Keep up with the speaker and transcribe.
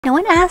No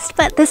one asked,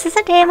 but this is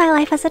a day in my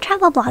life as a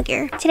travel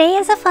blogger. Today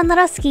is a fun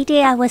little ski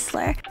day at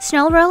Whistler.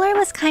 Snow Roller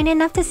was kind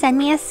enough to send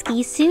me a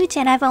ski suit,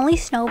 and I've only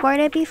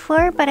snowboarded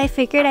before, but I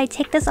figured I'd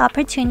take this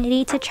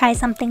opportunity to try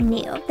something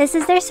new. This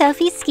is their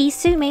Sophie ski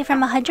suit made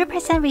from 100%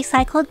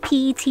 recycled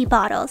PET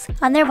bottles.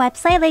 On their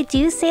website, they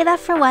do say that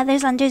for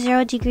weathers under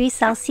 0 degrees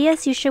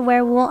Celsius, you should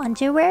wear wool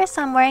underwear,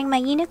 so I'm wearing my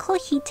Uniqlo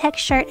Heattech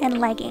shirt and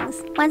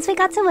leggings. Once we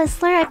got to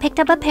Whistler, I picked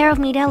up a pair of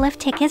Media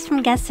Lift tickets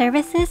from Guest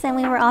Services, and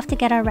we were off to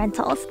get our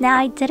rentals. Now,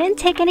 I didn't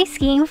take any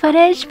skiing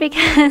footage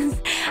because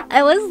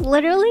I was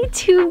literally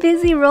too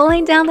busy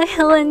rolling down the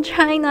hill and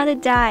trying not to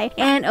die.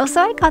 And also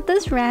I got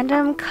this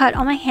random cut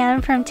on my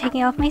hand from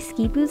taking off my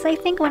ski boots, I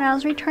think, when I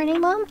was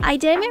returning them. I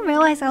didn't even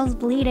realize I was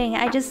bleeding.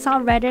 I just saw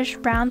reddish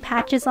brown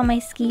patches on my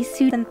ski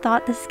suit and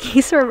thought the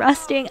skis were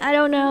rusting. I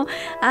don't know.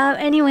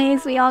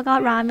 Anyways, we all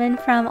got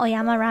ramen from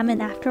Oyama Ramen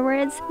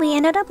afterwards. We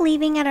ended up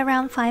leaving at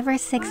around 5 or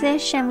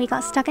 6ish, and we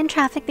got stuck in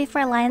traffic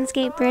before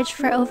Lionsgate Bridge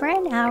for over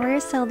an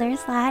hour, so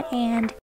there's that. And